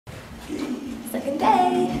Second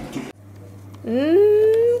day.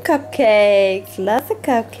 Cupcakes. Lots of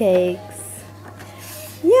cupcakes.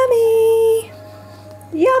 Yummy.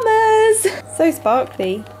 Yummers. So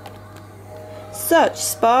sparkly. Such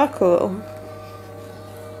sparkle.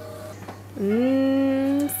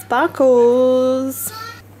 Sparkles.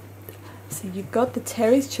 So you've got the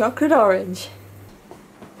Terry's chocolate orange.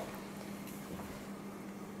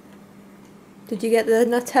 Did you get the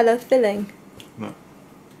Nutella filling? No.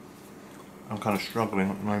 I'm kind of struggling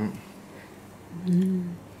at the moment.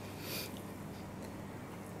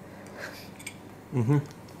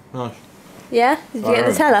 Nice. Yeah? Did you get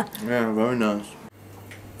Nutella? Yeah, very nice.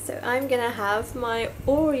 So I'm gonna have my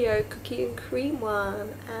Oreo cookie and cream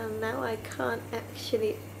one, and now I can't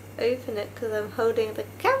actually open it because I'm holding the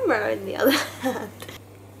camera in the other hand.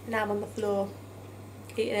 Now I'm on the floor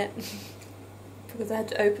eating it because I had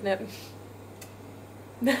to open it.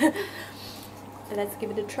 And let's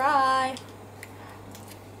give it a try.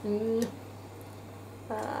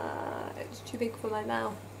 It's too big for my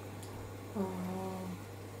mouth.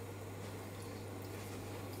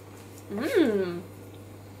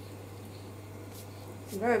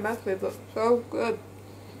 Very messy, but so good.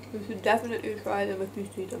 You should definitely try them if you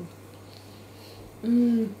see them.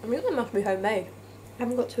 I think they must be homemade. I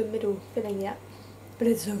haven't got to a middle filling yet, but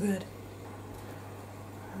it's so good.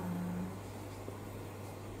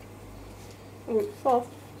 Oh, it's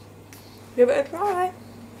soft. Give it a try.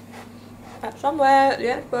 At somewhere at the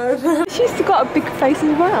expo. She's got a big face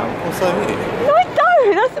as well. What's that mean? No, I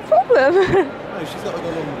don't. That's the problem. No, she's got like a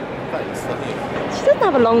long face like you. She doesn't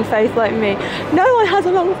have a long face like me. No one has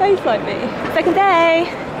a long face like me. Second day.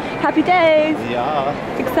 Happy days. Yeah.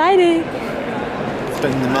 Exciting.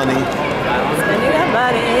 Spending the money. Spending our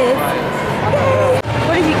money.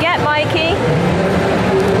 What did you get, Mikey?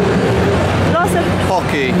 Lots of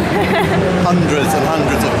Pocky. Hundreds and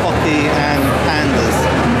hundreds of Pocky and pandas.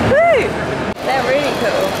 Woo! They're really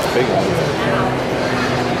cool. Big ones.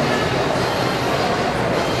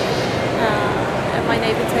 And my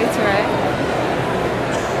neighbour Totoro.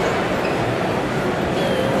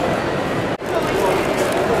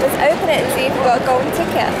 Let's open it and see if we've got a golden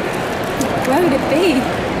ticket. Where would it be?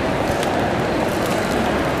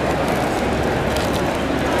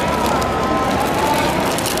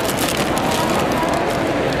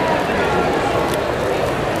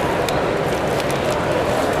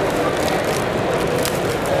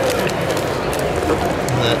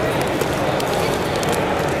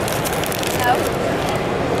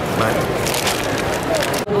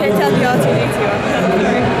 Can't tell the R2D2.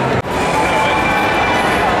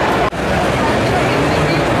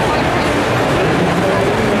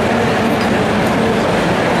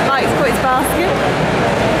 Mike's got his basket.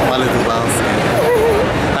 My little basket.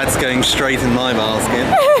 That's going straight in my basket.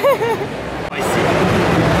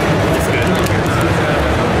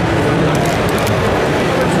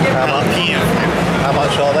 How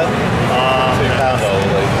much are they? £2 all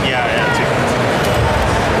these. Yeah, £2.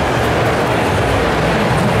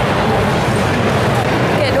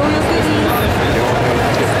 Getting all your goodies.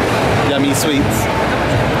 Yummy sweets.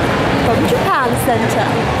 From Japan Centre.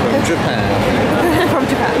 From Japan. From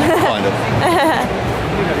Japan. Kind of.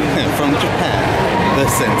 From Japan. The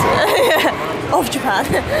centre. Of Japan.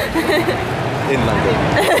 In London.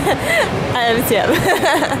 MCM.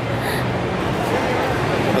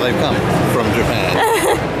 But they've come from Japan.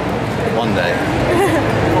 One day.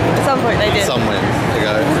 At some point they did. Somewhere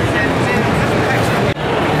ago.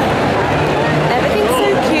 Everything's so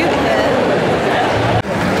cute here.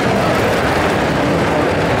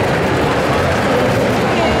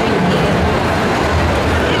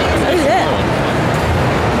 Oh yeah.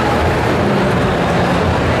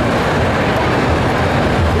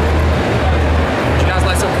 Would you guys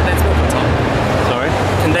like some condensed milk on top? Sorry?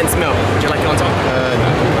 Condensed milk. Would you like it on top? No.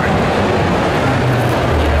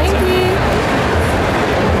 Thank you.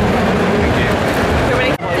 Thank you.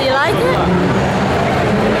 Do you like it?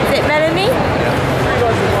 Is it melony? Yeah.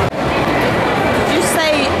 Did you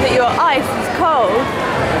say that your ice is cold?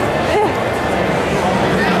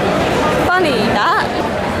 Funny that.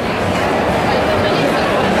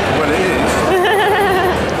 Well, it is.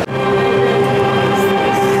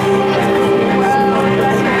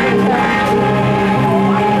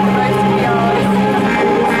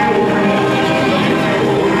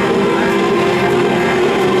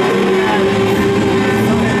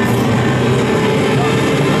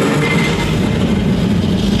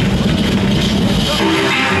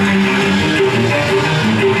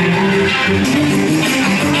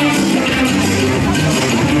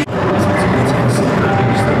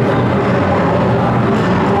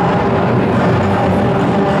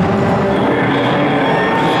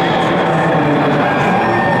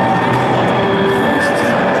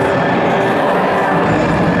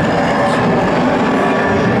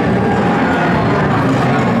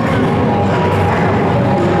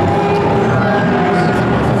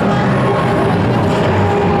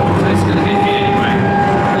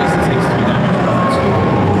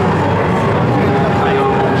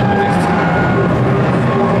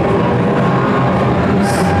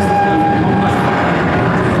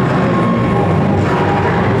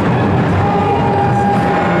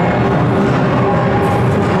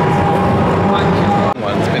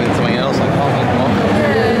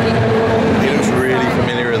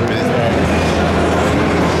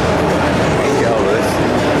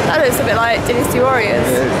 like Dynasty Warriors?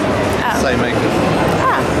 It is. Oh. Same makers.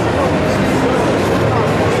 Ah.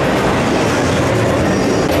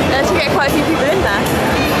 There's actually get quite a few people in there.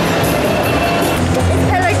 It's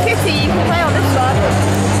Hello Kitty, you can play on this one.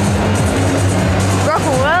 Rock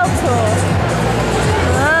and World Tour.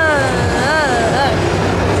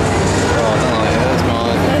 Oh, no, there's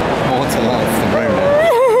more to life than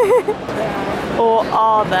romance. Or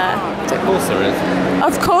are there? Of course there is.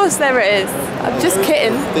 Of course there is. I'm just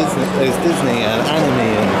kidding. There's Disney and anime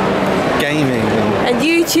and gaming And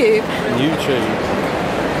YouTube. and YouTube.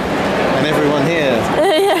 And everyone here.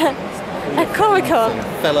 Yeah. At Comic Con.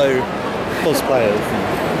 Fellow cosplayers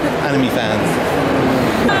and anime fans.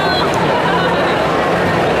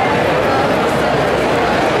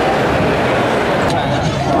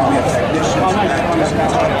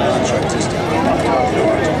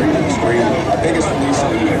 Our biggest release of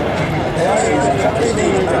the year.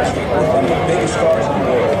 One of the biggest stars in the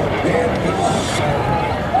world.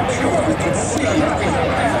 I'm sure we can see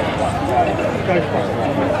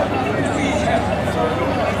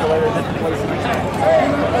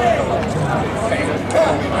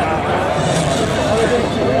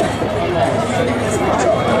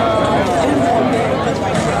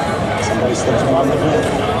somebody slips on the hood.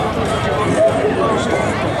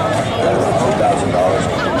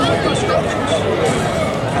 $1,000 instructions.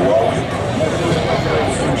 You're welcome.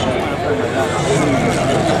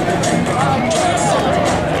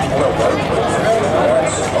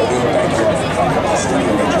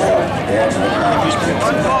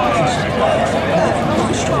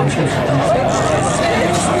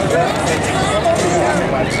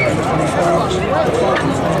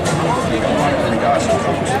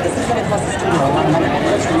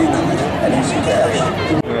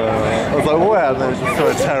 I was like, wow, and then just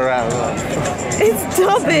sort of turn around. It's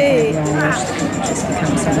Dobby!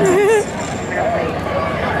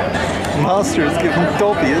 Master is giving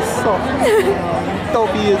Dobby a sock.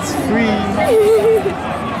 Dobby is free.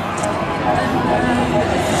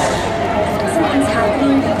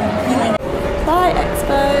 Bye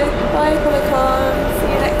Expo, bye Comic Con, see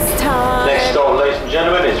you next time. Next stop, ladies and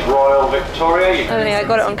gentlemen, is Royal Victoria. I don't think I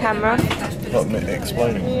got it on camera. What,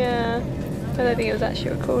 exploding? Yeah, I don't think it was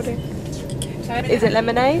actually recording. Is it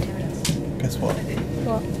lemonade? Guess what?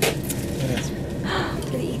 What?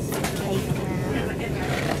 It is.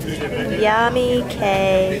 Yummy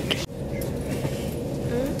cake.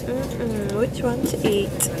 Which one to eat?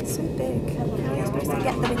 It's so big. How are you supposed to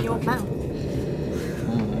get them in your mouth?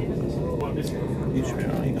 You should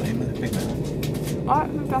try. You got him with a big mouth. I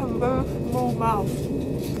think I have a very small mouth.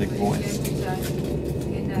 Big voice.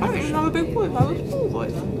 I don't even have a big voice, I have a small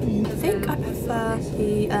voice. I think I prefer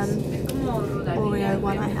the Oreo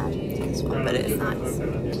one I had to this one, but it's nice.